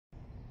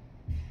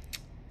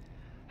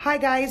Hi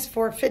guys,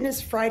 for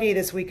Fitness Friday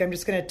this week, I'm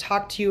just going to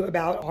talk to you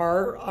about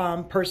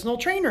our personal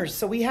trainers.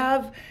 So we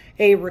have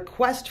a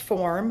request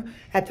form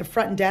at the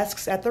front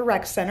desks at the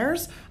rec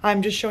centers.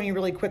 I'm just showing you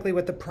really quickly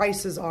what the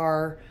prices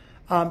are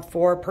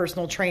for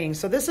personal training.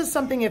 So this is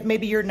something if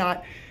maybe you're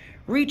not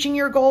reaching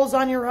your goals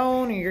on your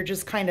own or you're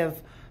just kind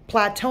of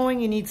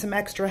plateauing, you need some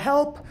extra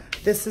help,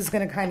 this is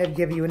going to kind of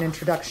give you an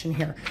introduction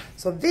here.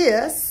 So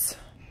this,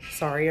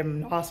 sorry,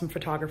 I'm an awesome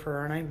photographer,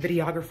 aren't I?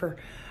 Videographer.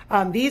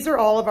 These are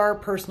all of our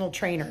personal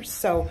trainers.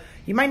 So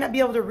you might not be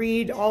able to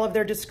read all of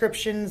their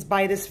descriptions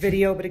by this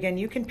video, but again,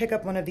 you can pick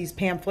up one of these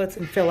pamphlets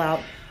and fill out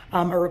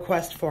a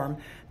request form.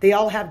 They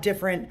all have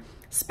different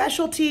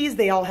specialties.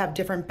 They all have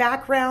different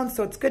backgrounds.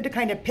 So it's good to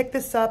kind of pick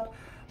this up,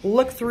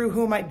 look through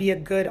who might be a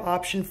good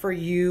option for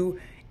you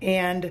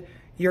and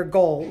your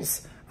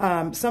goals.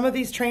 Some of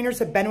these trainers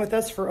have been with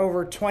us for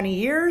over 20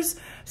 years.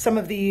 Some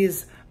of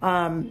these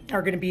are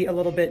going to be a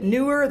little bit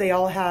newer. They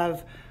all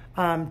have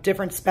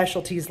different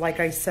specialties, like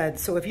I said.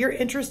 So if you're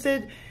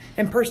interested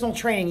in personal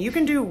training, you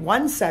can do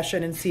one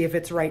session and see if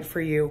it's right for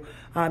you.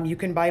 You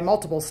can buy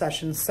multiple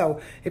sessions.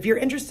 So if you're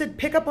interested,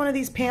 pick up one of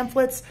these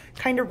pamphlets,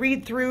 kind of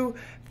read through,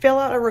 fill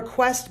out a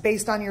request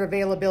based on your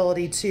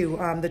availability too.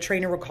 The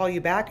trainer will call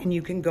you back and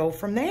you can go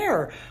from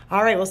there.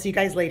 All right, we'll see you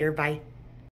guys later. Bye.